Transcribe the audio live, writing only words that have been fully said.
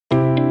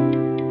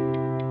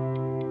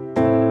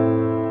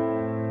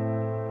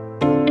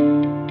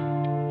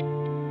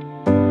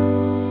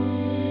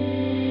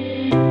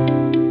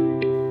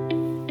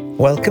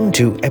Welcome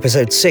to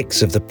episode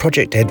 6 of the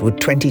Project Edward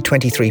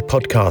 2023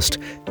 podcast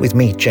with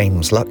me,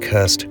 James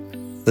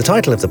Luckhurst. The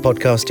title of the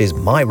podcast is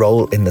My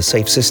Role in the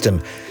Safe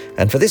System,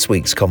 and for this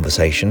week's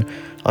conversation,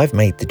 I've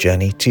made the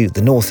journey to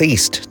the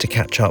northeast to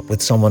catch up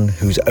with someone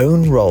whose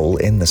own role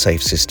in the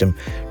safe system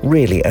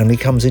really only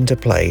comes into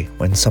play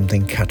when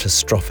something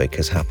catastrophic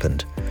has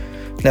happened.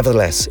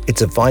 Nevertheless,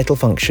 it's a vital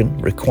function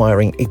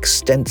requiring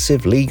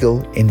extensive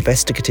legal,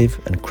 investigative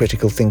and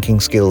critical thinking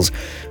skills,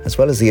 as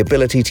well as the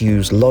ability to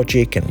use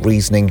logic and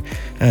reasoning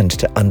and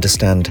to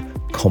understand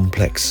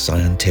complex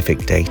scientific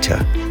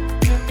data.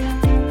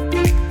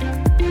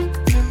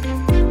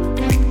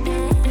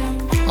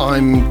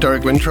 I'm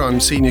Derek Winter, I'm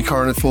Senior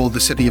Coroner for the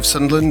City of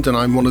Sunderland, and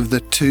I'm one of the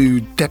 2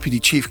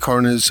 Deputy Chief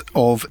Coroners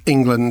of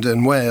England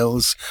and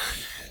Wales.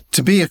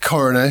 To be a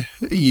coroner,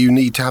 you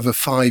need to have a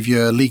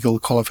 5-year legal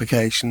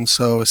qualification,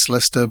 so a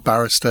solicitor,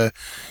 barrister,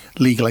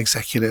 legal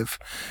executive,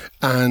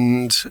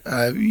 and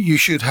you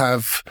should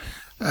have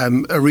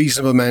a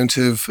reasonable amount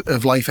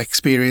of life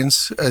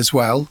experience as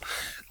well.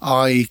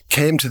 I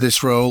came to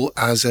this role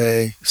as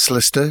a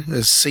solicitor,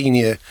 as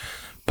senior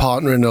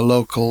partner in a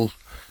local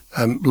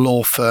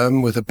law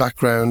firm with a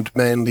background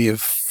mainly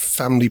of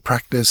family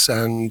practice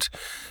and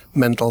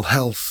mental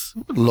health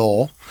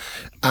law,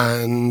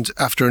 and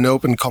after an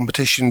open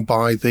competition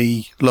by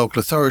the local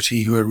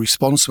authority who are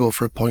responsible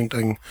for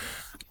appointing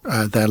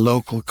their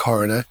local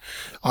coroner,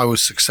 I was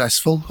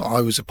successful.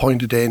 I was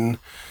appointed in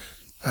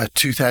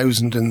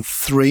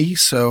 2003,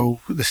 so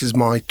this is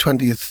my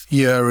 20th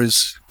year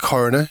as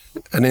coroner,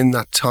 and in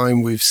that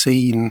time we've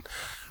seen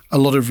a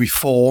lot of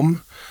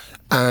reform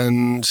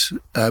and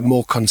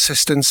more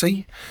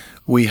consistency.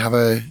 We have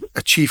a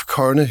chief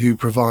coroner who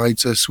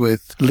provides us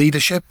with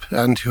leadership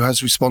and who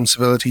has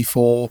responsibility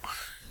for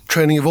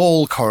training of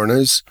all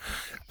coroners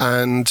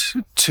and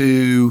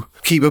to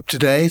keep up to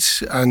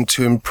date and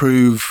to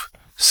improve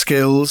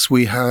skills.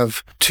 We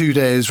have 2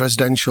 days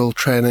residential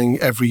training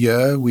every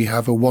year. We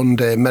have a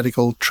 1-day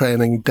medical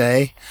training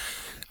day.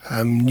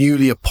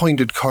 Newly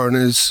appointed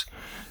coroners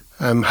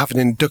have an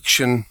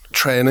induction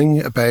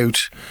training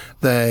about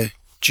their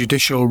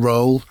judicial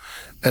role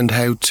and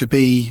how to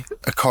be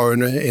a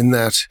coroner in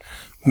that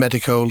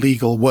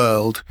medico-legal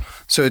world.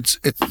 So it's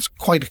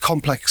quite a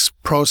complex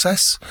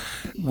process.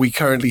 We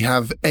currently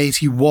have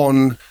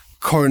 81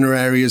 coroner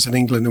areas in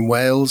England and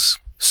Wales.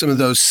 Some of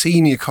those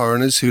senior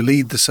coroners who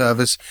lead the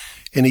service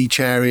in each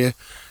area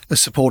are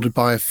supported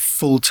by a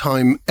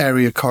full-time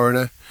area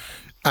coroner,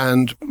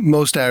 and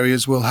most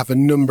areas will have a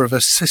number of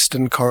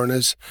assistant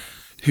coroners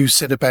who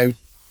sit about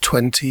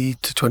 20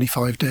 to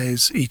 25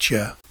 days each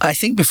year. I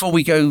think before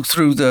we go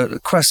through the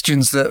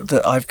questions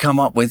that I've come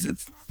up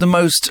with, the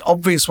most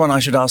obvious one I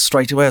should ask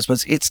straight away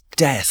was it's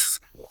death.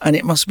 And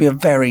it must be a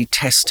very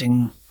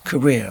testing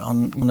career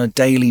on a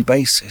daily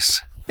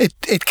basis.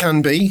 It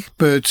can be,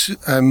 but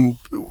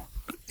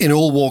in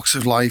all walks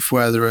of life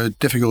where there are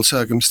difficult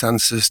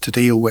circumstances to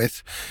deal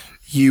with,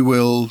 you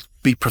will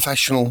be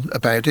professional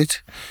about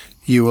it.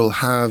 You will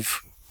have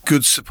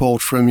good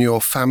support from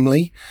your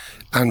family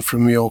and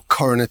from your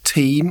coroner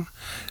team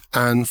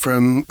and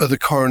from other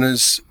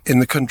coroners in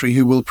the country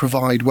who will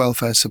provide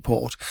welfare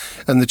support.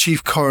 And the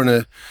chief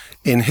coroner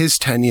in his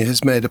tenure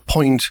has made a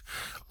point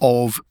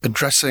of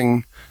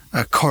addressing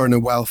coroner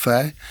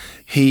welfare.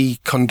 He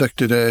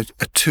conducted a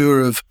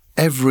tour of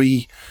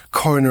every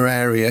coroner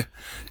area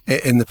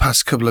in the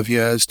past couple of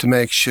years to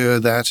make sure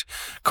that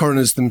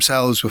coroners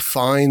themselves were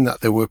fine,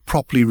 that they were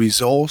properly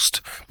resourced,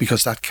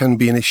 because that can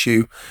be an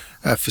issue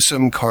for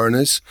some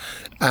coroners.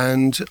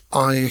 And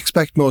I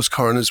expect most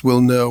coroners will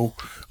know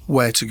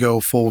where to go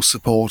for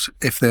support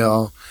if they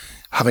are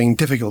having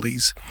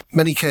difficulties.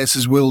 Many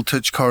cases will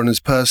touch coroners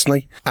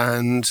personally,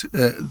 and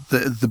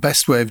the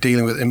best way of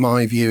dealing with it, in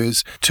my view,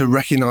 is to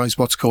recognise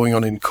what's going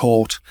on in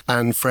court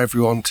and for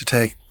everyone to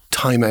take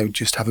time out,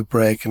 just have a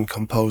break and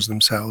compose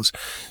themselves.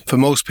 For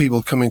most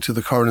people coming to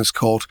the coroner's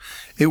court,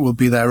 it will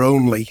be their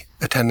only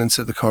attendance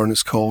at the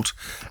coroner's court,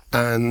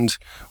 and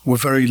we're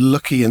very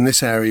lucky in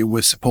this area.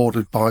 We're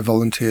supported by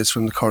volunteers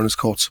from the Coroner's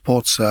Court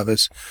Support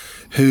Service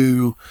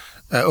who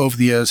over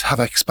the years have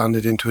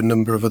expanded into a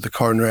number of other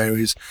coroner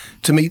areas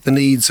to meet the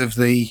needs of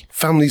the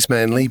families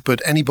mainly,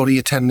 but anybody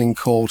attending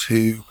court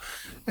who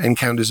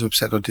encounters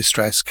upset or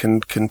distress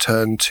can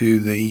turn to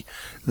the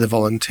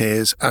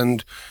volunteers.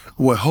 And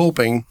we're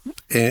hoping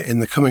in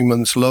the coming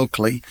months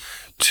locally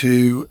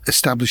to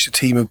establish a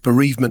team of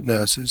bereavement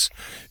nurses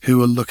who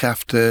will look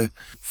after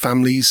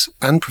families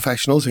and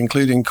professionals,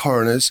 including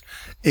coroners,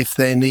 if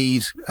they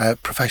need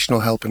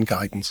professional help and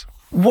guidance.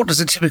 What does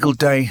a typical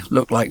day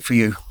look like for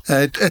you?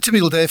 A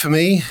typical day for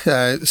me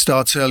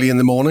starts early in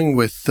the morning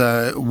with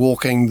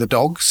walking the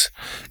dogs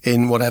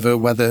in whatever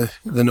weather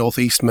the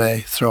northeast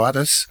may throw at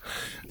us.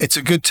 It's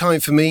a good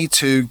time for me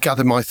to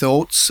gather my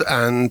thoughts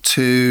and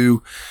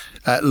to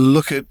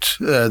look at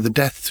the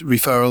death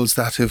referrals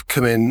that have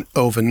come in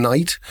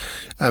overnight.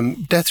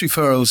 Death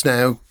referrals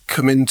now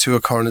come into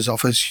a coroner's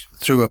office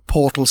through a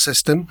portal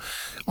system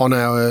on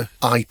our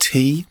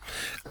IT,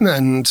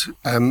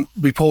 and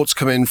reports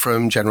come in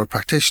from general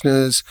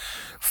practitioners,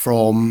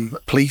 from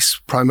police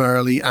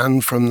primarily,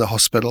 and from the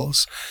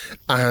hospitals,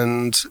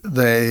 and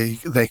they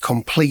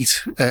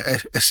complete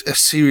a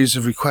series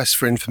of requests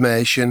for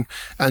information,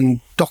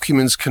 and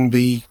documents can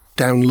be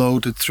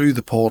downloaded through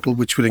the portal,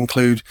 which would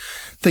include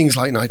things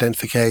like an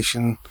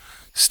identification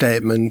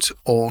statement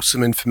or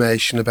some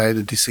information about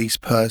a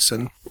deceased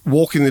person.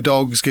 Walking the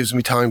dogs gives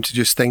me time to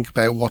just think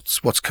about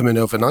what's coming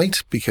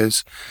overnight,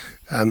 because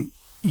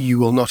you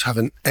will not have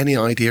any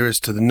idea as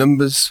to the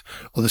numbers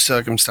or the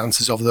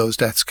circumstances of those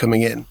deaths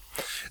coming in.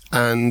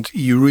 And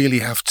you really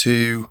have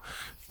to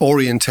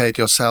orientate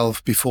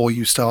yourself before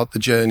you start the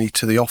journey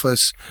to the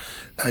office.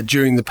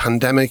 During the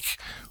pandemic,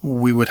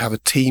 we would have a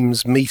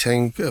Teams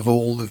meeting of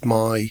all of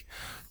my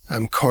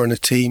coroner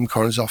team,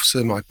 coroner's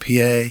officer, my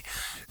PA,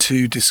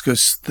 to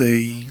discuss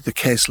the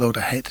caseload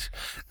ahead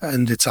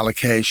and its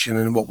allocation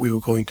and what we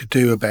were going to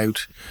do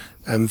about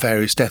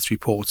various death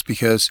reports,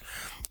 because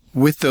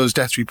with those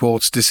death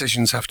reports,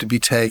 decisions have to be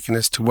taken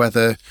as to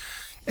whether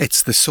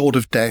it's the sort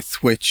of death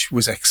which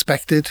was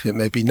expected, it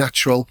may be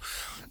natural,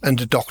 and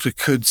a doctor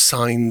could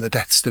sign the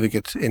death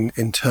certificate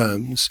in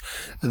terms.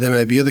 There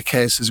may be other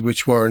cases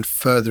which warrant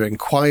further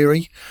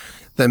inquiry.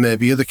 There may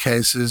be other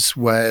cases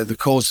where the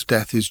cause of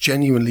death is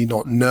genuinely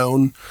not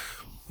known,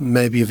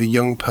 maybe of a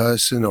young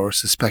person or a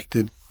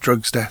suspected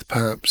drugs death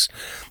perhaps,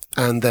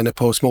 and then a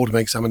post-mortem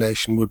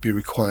examination would be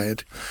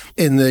required.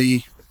 In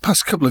the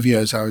past couple of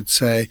years, I would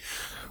say,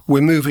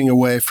 we're moving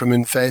away from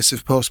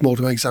invasive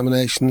post-mortem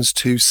examinations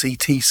to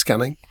CT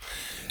scanning.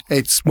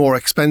 It's more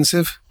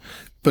expensive,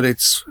 but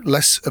it's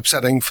less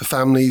upsetting for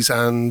families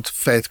and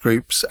faith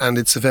groups, and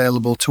it's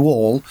available to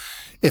all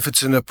if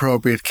it's an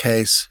appropriate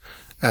case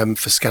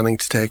for scanning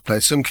to take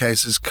place. Some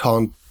cases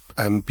can't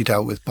be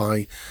dealt with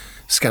by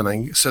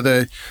scanning. So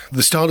the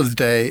start of the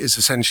day is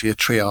essentially a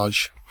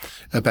triage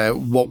about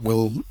what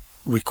will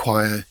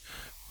require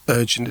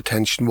urgent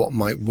attention, what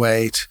might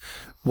wait,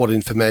 what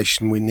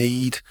information we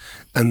need,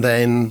 and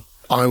then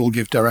I will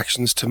give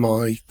directions to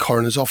my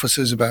coroner's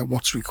officers about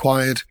what's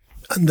required.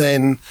 And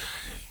then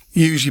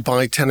usually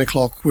by 10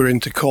 o'clock we're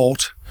into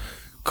court.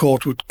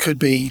 Court could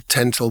be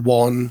 10 till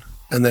 1,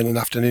 and then an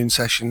afternoon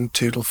session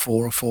 2 till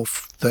 4 or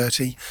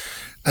 4:30.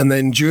 And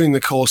then during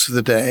the course of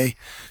the day,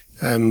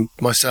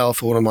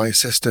 myself or one of my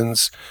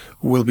assistants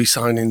will be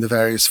signing the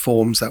various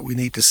forms that we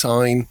need to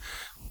sign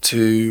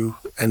to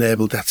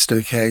enable death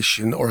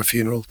certification or a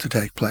funeral to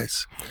take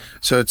place.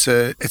 So it's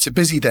a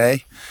busy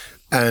day,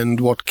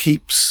 and what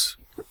keeps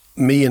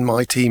me and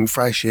my team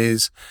fresh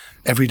is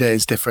every day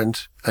is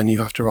different, and you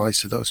have to rise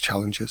to those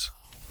challenges.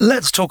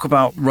 Let's talk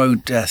about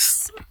road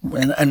death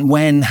and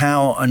when,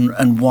 how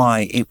and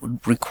why it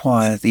would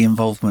require the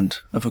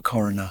involvement of a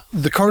coroner.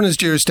 The coroner's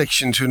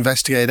jurisdiction to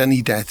investigate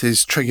any death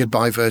is triggered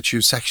by virtue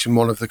of Section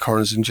 1 of the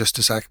Coroners and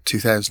Justice Act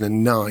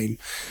 2009.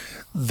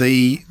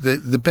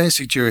 The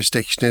basic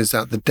jurisdiction is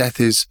that the death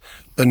is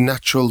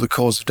unnatural, the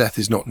cause of death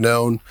is not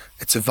known,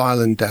 it's a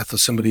violent death, or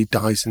somebody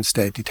dies in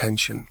state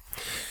detention.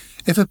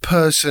 If a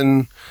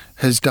person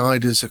has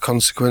died as a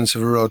consequence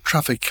of a road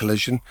traffic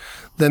collision,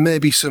 there may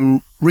be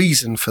some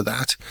reason for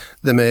that.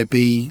 There may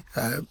be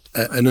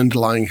an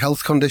underlying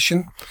health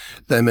condition,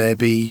 there may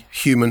be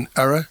human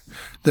error,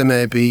 there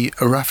may be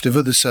a raft of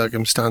other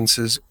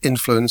circumstances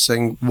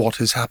influencing what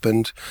has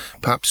happened,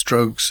 perhaps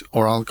drugs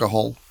or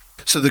alcohol.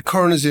 So the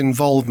coroner's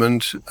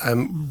involvement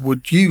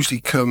would usually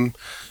come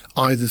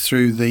either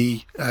through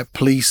the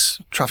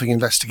police traffic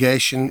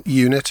investigation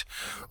unit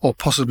or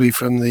possibly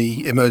from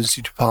the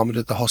emergency department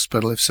at the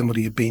hospital if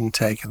somebody had been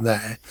taken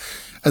there.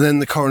 And then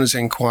the coroner's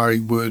inquiry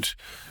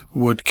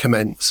would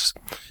commence.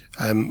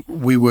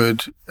 We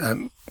would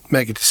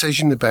make a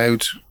decision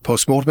about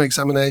post-mortem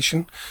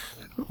examination,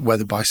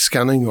 whether by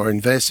scanning or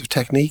invasive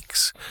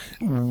techniques.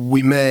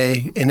 We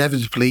may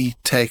inevitably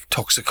take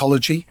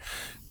toxicology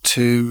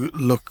to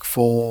look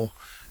for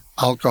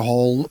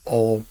alcohol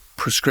or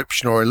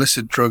prescription or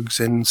illicit drugs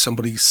in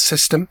somebody's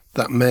system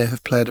that may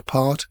have played a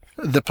part.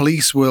 The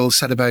police will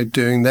set about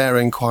doing their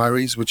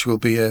inquiries, which will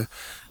be a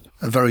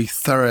very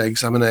thorough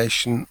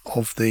examination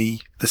of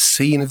the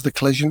scene of the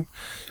collision.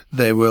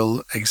 They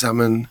will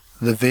examine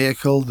the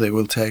vehicle, they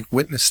will take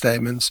witness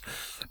statements,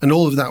 and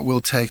all of that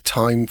will take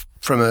time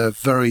from a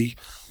very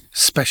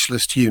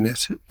specialist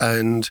unit.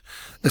 And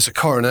as a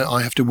coroner,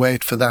 I have to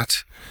wait for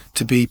that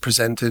to be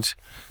presented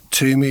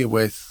to me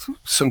with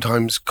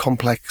sometimes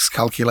complex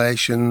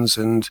calculations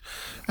and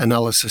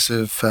analysis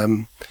of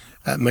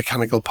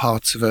mechanical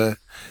parts of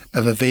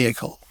a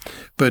vehicle.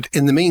 But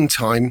in the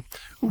meantime,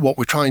 what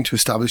we're trying to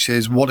establish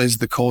is what is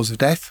the cause of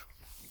death,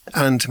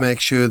 and to make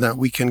sure that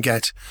we can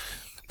get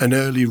an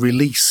early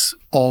release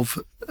of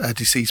a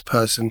deceased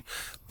person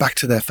back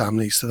to their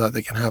families so that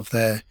they can have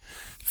their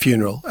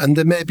funeral. And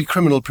there may be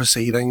criminal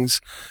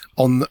proceedings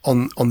on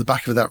the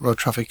back of that road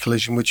traffic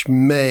collision which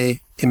may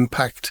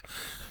impact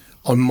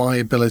on my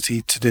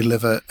ability to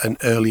deliver an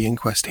early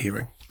inquest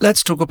hearing.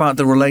 Let's talk about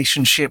the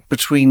relationship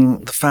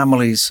between the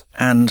families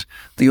and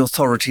the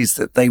authorities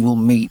that they will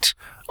meet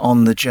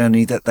on the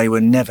journey that they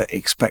were never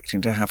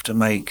expecting to have to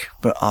make,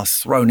 but are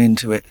thrown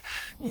into it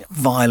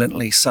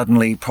violently,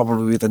 suddenly,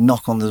 probably with a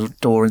knock on the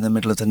door in the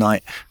middle of the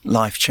night.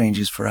 Life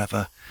changes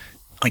forever.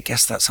 I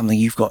guess that's something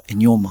you've got in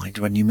your mind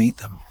when you meet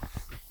them.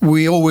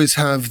 We always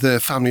have the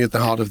family at the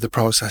heart of the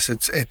process.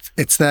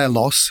 It's their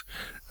loss.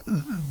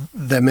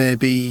 There may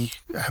be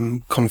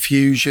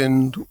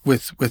confusion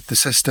with the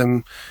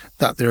system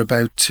that they're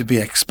about to be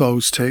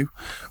exposed to.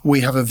 We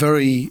have a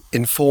very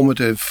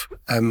informative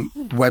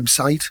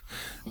website.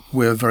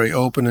 We're very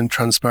open and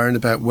transparent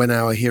about when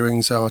our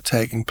hearings are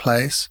taking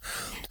place.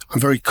 I'm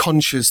very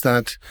conscious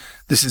that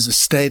this is a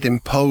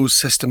state-imposed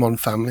system on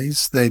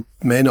families. They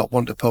may not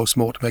want a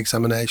post-mortem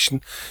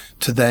examination.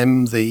 To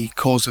them, the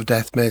cause of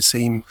death may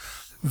seem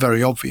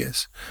very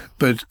obvious,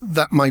 but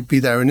that might be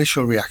their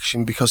initial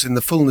reaction because in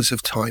the fullness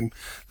of time,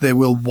 they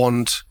will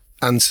want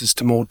answers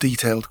to more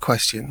detailed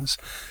questions.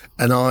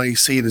 And I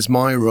see it as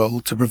my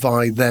role to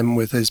provide them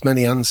with as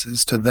many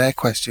answers to their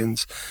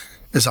questions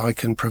as I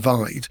can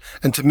provide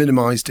and to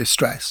minimise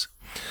distress.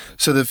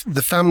 So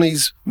the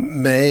families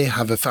may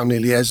have a family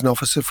liaison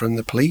officer from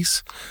the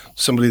police,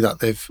 somebody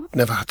that they've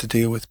never had to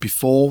deal with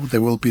before.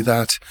 There will be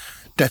that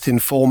death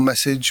informed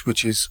message,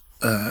 which is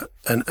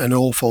an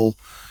awful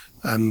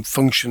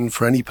function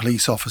for any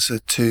police officer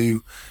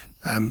to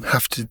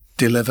have to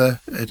deliver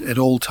at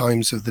all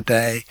times of the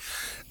day.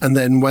 And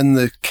then when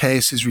the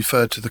case is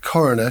referred to the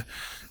coroner,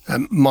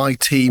 my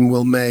team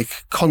will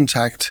make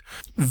contact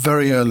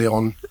very early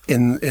on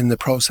in the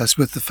process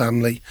with the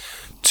family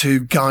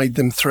to guide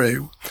them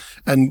through.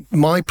 And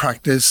my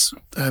practice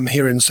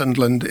here in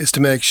Sunderland is to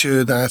make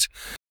sure that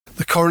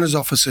the coroner's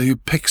officer who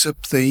picks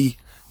up the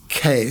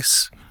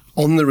case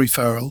on the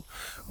referral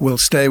will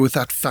stay with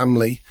that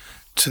family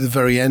to the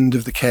very end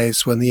of the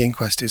case when the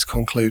inquest is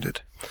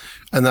concluded.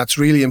 And that's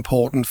really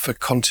important for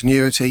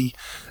continuity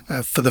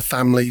for the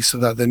family so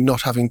that they're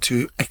not having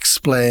to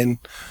explain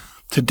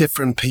to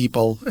different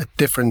people at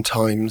different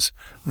times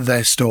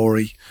their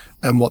story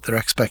and what their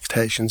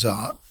expectations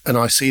are. And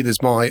I see it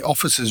as my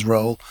officer's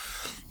role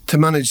to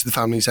manage the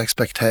family's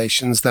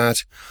expectations,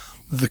 that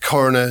the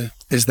coroner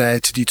is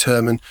there to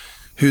determine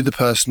who the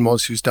person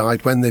was who's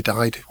died, when they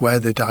died, where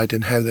they died,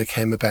 and how they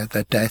came about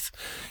their death,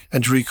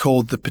 and to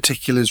record the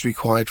particulars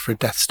required for a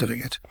death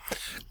certificate.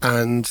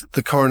 And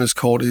the coroner's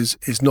court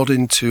is not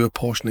into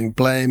apportioning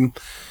blame.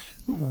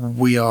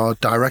 We are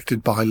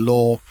directed by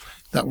law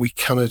that we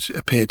cannot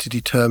appear to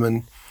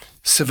determine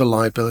civil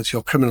liability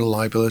or criminal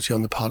liability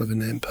on the part of a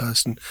named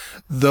person.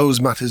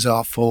 Those matters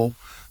are for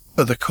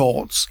other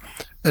courts.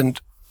 And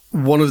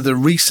one of the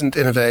recent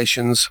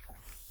innovations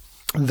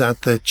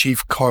that the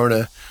chief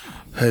coroner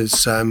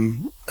has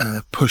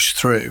pushed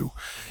through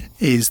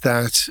is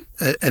that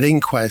at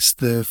inquest,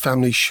 the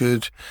family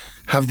should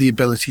have the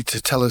ability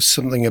to tell us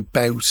something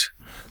about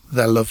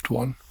their loved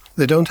one.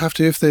 They don't have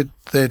to if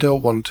they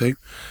don't want to,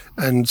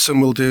 and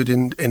some will do it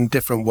in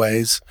different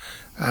ways.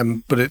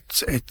 But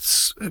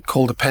it's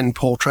called a pen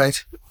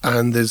portrait,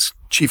 and there's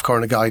chief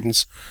coroner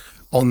guidance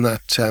on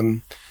that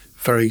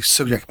very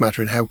subject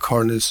matter and how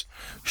coroners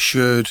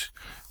should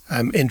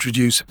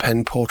introduce a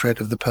pen portrait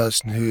of the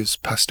person who has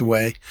passed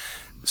away,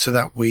 so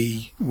that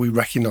we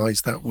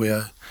recognise that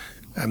we're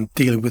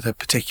dealing with a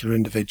particular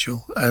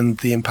individual and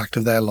the impact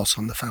of their loss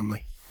on the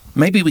family.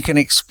 Maybe we can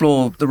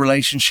explore the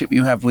relationship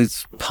you have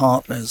with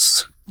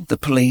partners, the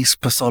police,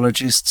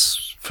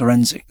 pathologists,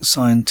 forensic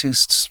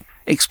scientists.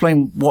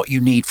 Explain what you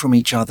need from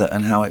each other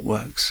and how it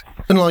works.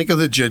 Unlike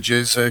other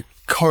judges, a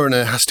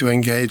coroner has to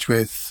engage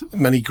with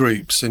many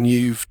groups, and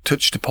you've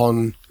touched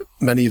upon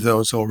many of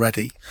those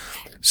already.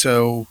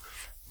 So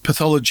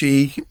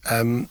pathology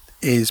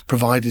is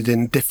provided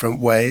in different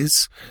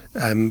ways.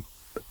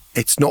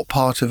 It's not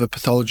part of a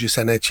pathologist's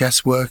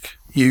NHS work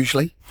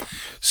usually.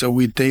 So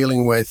we're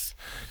dealing with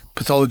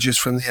pathologists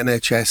from the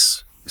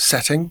NHS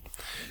setting.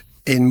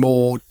 In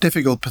more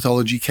difficult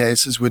pathology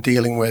cases, we're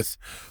dealing with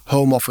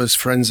Home Office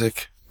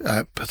forensic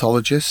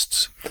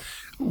pathologists.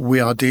 We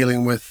are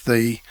dealing with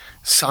the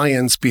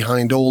science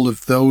behind all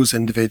of those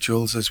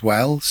individuals as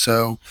well.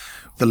 So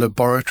the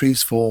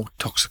laboratories for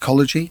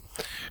toxicology,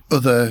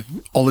 other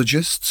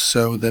ologists,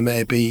 so there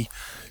may be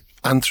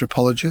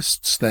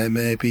anthropologists, there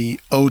may be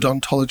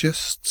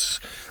odontologists.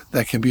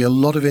 There can be a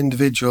lot of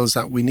individuals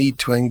that we need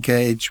to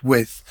engage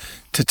with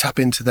to tap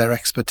into their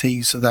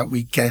expertise so that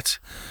we get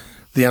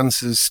the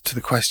answers to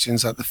the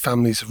questions that the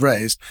families have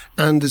raised,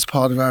 and as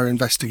part of our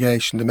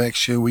investigation to make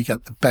sure we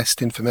get the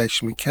best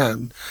information we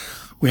can.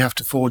 We have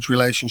to forge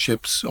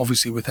relationships,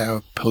 obviously, with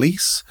our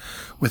police,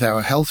 with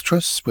our health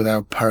trusts, with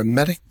our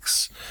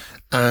paramedics,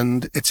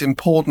 and it's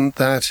important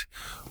that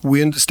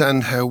we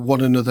understand how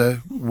one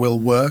another will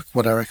work,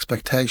 what our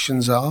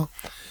expectations are,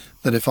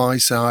 that if I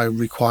say I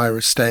require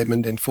a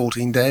statement in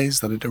 14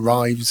 days, that it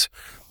arrives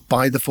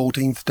by the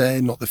 14th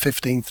day, not the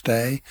 15th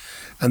day,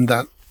 and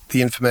that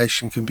the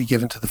information can be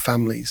given to the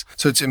families.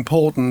 So it's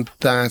important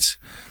that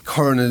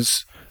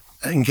coroners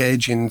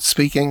engage in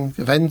speaking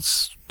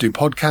events, do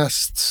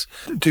podcasts,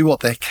 do what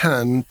they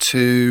can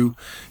to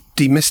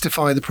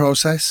demystify the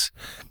process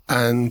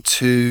and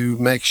to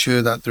make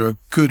sure that there are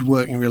good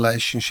working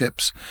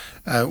relationships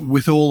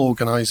with all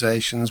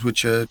organisations,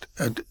 which are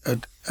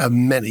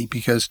many,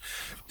 because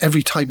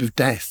every type of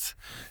death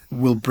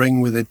will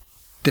bring with it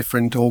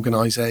different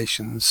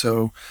organisations.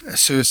 So a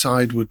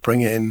suicide would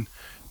bring in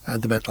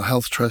the mental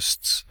health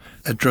trusts.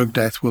 A drug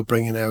death will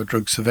bring in our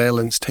drug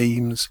surveillance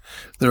teams.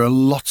 There are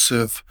lots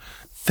of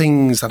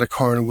things that a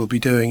coroner will be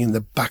doing in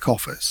the back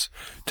office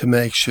to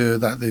make sure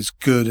that there's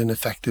good and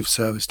effective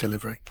service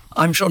delivery.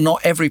 I'm sure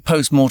not every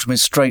post-mortem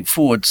is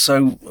straightforward,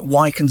 so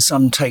why can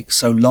some take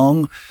so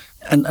long?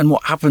 And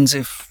what happens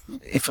if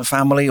a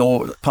family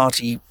or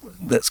party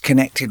that's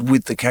connected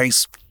with the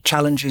case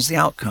challenges the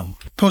outcome?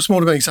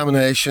 Post-mortem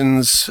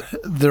examinations,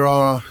 there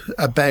are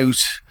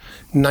about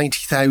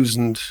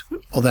 90,000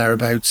 or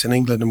thereabouts in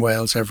England and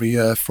Wales every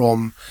year,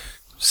 from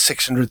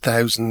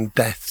 600,000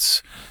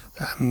 deaths.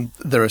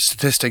 There are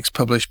statistics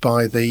published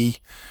by the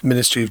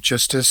Ministry of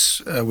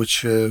Justice,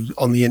 which are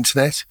on the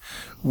internet,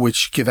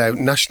 which give out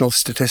national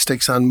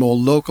statistics and more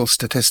local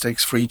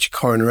statistics for each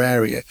coroner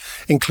area,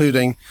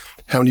 including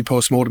how many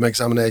post-mortem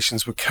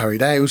examinations were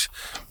carried out,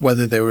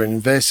 whether they were an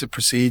invasive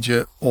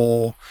procedure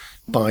or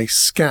by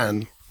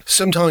scan.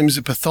 Sometimes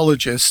a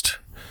pathologist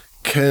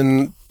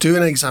can do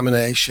an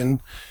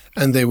examination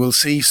and they will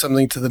see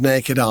something to the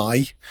naked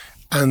eye,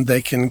 and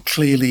they can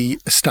clearly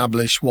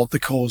establish what the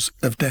cause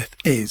of death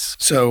is.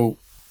 So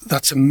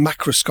that's a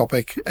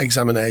macroscopic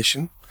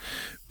examination.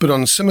 But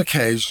on some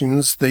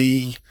occasions,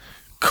 the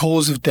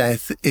cause of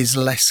death is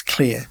less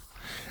clear.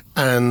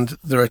 And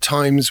there are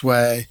times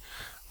where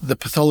the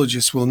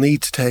pathologist will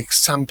need to take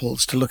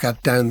samples to look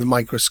at down the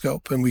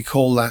microscope, and we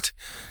call that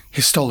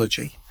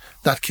histology.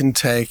 That can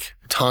take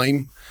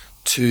time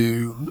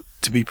to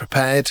be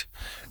prepared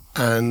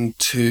and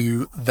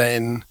to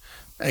then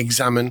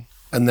examine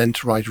and then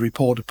to write a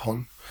report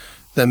upon.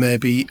 There may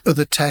be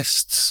other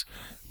tests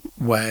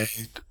where,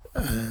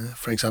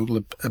 for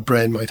example, a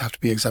brain might have to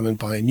be examined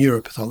by a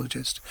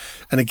neuropathologist.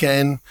 And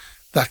again,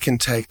 that can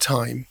take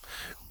time.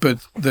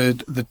 But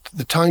the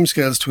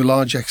timescales, to a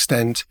large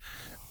extent,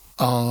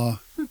 are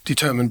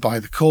determined by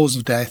the cause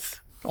of death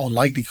or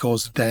likely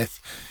cause of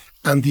death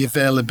and the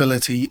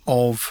availability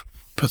of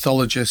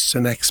pathologists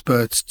and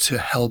experts to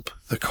help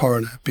the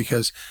coroner,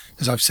 because,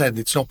 as I've said,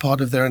 it's not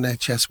part of their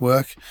NHS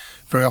work.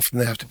 Very often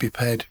they have to be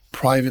paid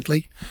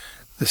privately.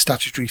 The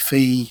statutory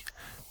fee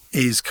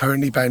is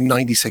currently about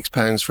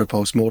 £96 for a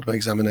post-mortem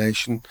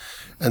examination,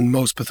 and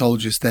most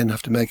pathologists then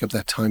have to make up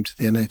their time to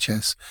the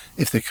NHS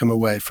if they come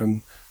away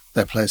from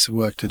their place of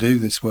work to do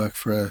this work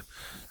for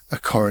a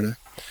coroner.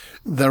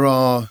 There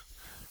are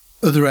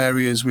other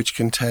areas which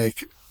can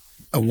take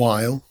a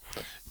while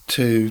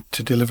to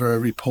deliver a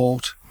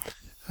report.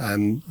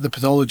 The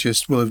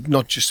pathologist will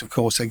not just, of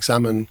course,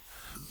 examine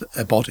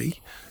a body,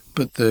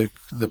 but the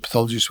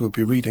pathologist will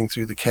be reading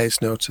through the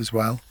case notes as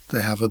well.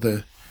 They have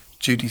other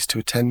duties to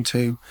attend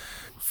to.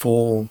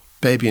 For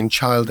baby and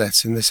child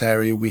deaths in this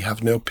area, we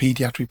have no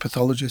paediatric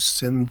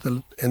pathologists in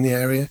the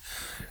area.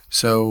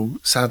 So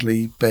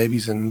sadly,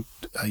 babies and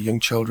young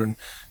children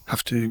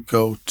have to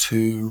go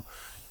to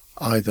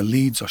either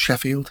Leeds or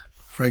Sheffield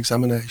for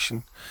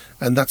examination.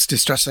 And that's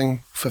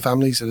distressing for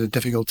families at a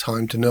difficult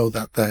time to know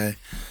that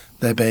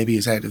their baby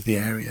is out of the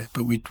area.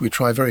 But we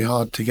try very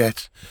hard to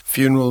get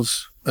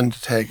funerals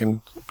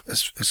undertaken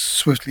as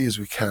swiftly as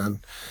we can,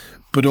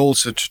 but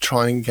also to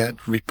try and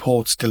get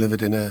reports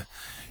delivered in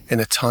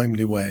a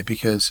timely way,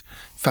 because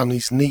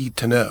families need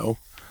to know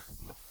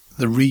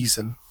the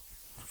reason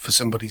for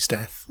somebody's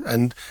death.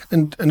 And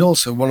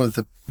also one of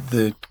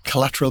the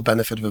collateral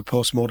benefit of a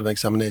post-mortem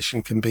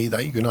examination can be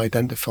that you can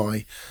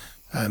identify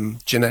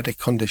genetic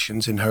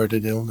conditions,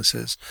 inherited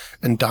illnesses,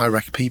 and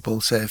direct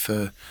people, say,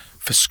 for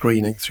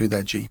screening through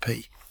their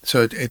GP.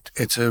 So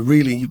it's a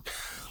really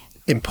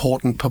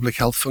important public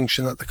health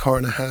function that the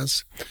coroner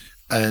has,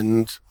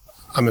 and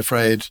I'm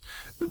afraid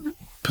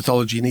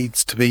pathology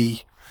needs to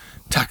be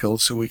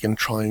tackled so we can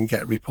try and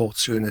get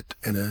reports through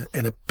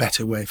in a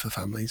better way for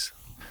families.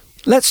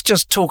 Let's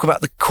just talk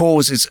about the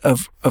causes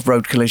of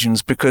road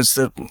collisions, because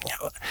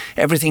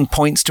everything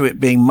points to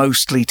it being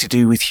mostly to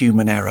do with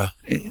human error.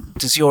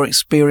 Does your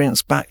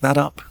experience back that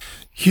up?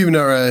 Human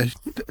error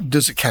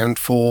does account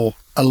for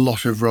a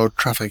lot of road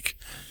traffic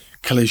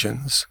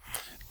collisions.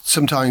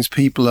 Sometimes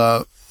people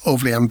are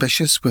overly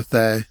ambitious with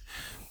their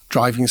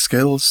driving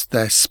skills,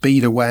 their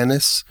speed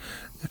awareness,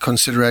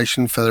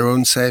 consideration for their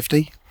own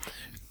safety.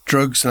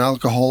 Drugs and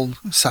alcohol,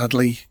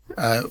 sadly,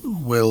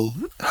 will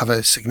have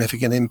a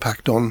significant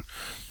impact on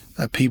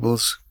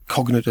people's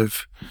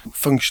cognitive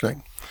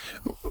functioning.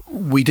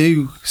 We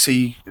do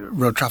see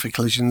road traffic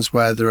collisions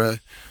where there are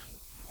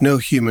no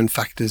human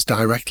factors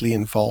directly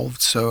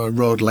involved, so a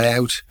road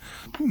layout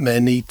may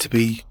need to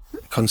be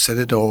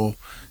considered, or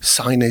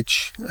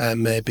signage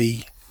may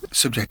be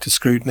subject to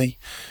scrutiny.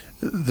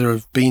 There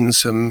have been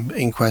some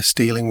inquests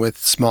dealing with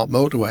smart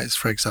motorways,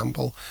 for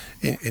example,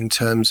 in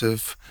terms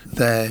of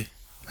their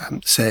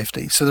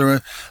safety. So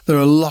there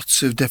are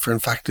lots of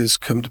different factors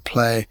come to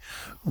play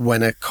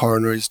when a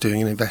coroner is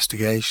doing an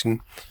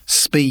investigation.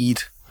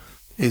 Speed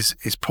is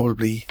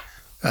probably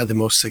the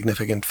most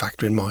significant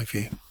factor in my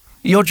view.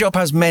 Your job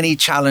has many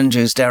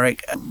challenges,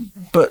 Derek,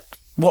 but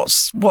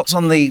what's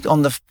on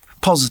the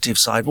positive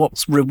side?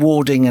 What's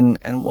rewarding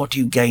and what do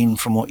you gain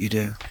from what you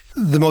do?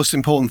 The most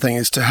important thing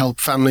is to help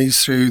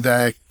families through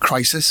their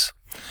crisis.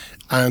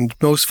 And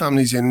most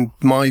families, in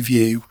my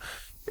view,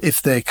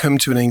 if they come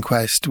to an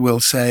inquest, will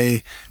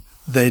say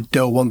they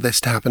don't want this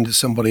to happen to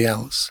somebody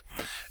else.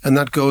 And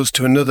that goes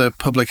to another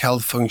public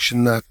health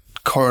function that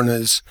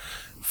coroners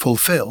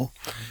fulfill,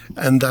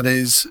 and that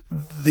is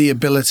the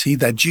ability,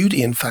 their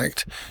duty in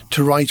fact,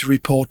 to write a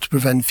report to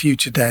prevent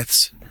future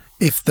deaths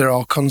if there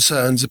are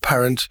concerns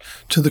apparent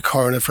to the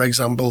coroner, for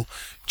example,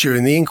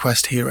 during the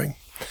inquest hearing.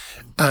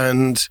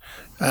 And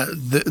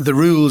the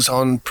rules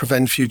on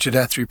prevent future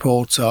death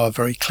reports are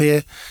very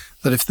clear,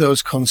 that if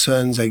those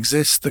concerns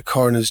exist, the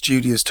coroner's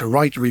duty is to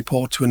write a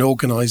report to an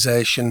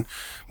organisation,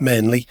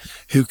 mainly,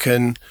 who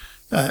can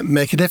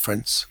make a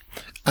difference.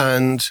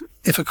 And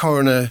if a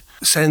coroner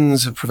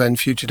sends a prevent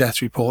future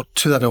death report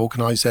to that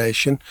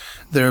organisation,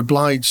 they're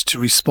obliged to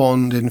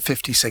respond in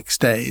 56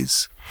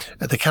 days.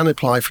 They can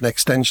apply for an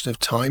extension of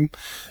time,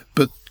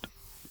 but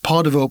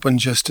part of open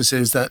justice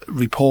is that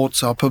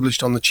reports are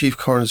published on the Chief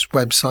Coroner's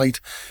website,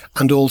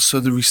 and also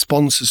the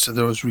responses to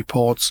those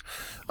reports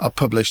are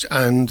published,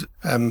 and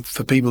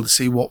for people to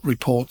see what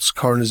reports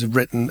coroners have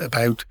written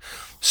about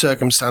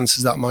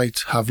circumstances that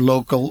might have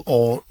local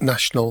or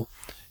national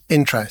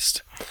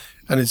interest.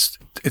 And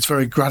it's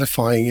very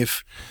gratifying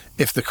if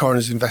the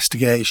coroner's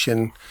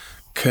investigation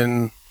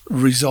can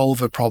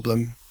resolve a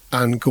problem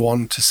and go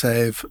on to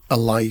save a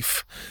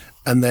life,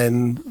 and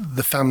then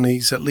the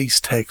families at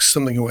least take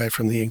something away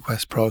from the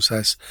inquest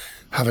process,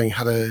 having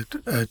had a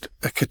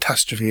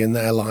catastrophe in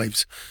their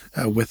lives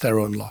with their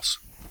own loss.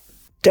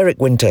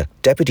 Derek Winter,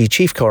 Deputy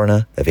Chief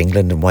Coroner of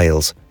England and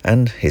Wales,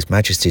 and His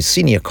Majesty's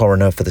Senior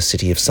Coroner for the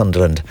City of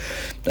Sunderland.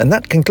 And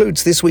that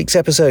concludes this week's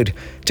episode.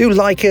 Do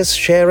like us,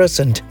 share us,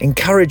 and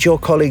encourage your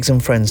colleagues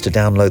and friends to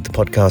download the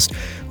podcast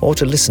or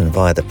to listen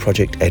via the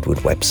Project Edward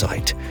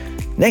website.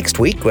 Next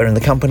week, we're in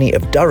the company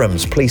of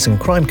Durham's Police and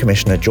Crime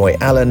Commissioner Joy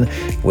Allen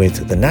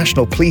with the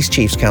National Police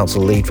Chiefs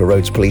Council Lead for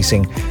Roads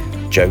Policing,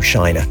 Joe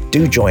Shiner.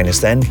 Do join us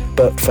then.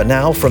 But for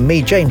now, from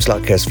me, James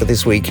Luckhurst, for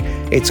this week,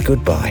 it's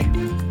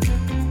goodbye.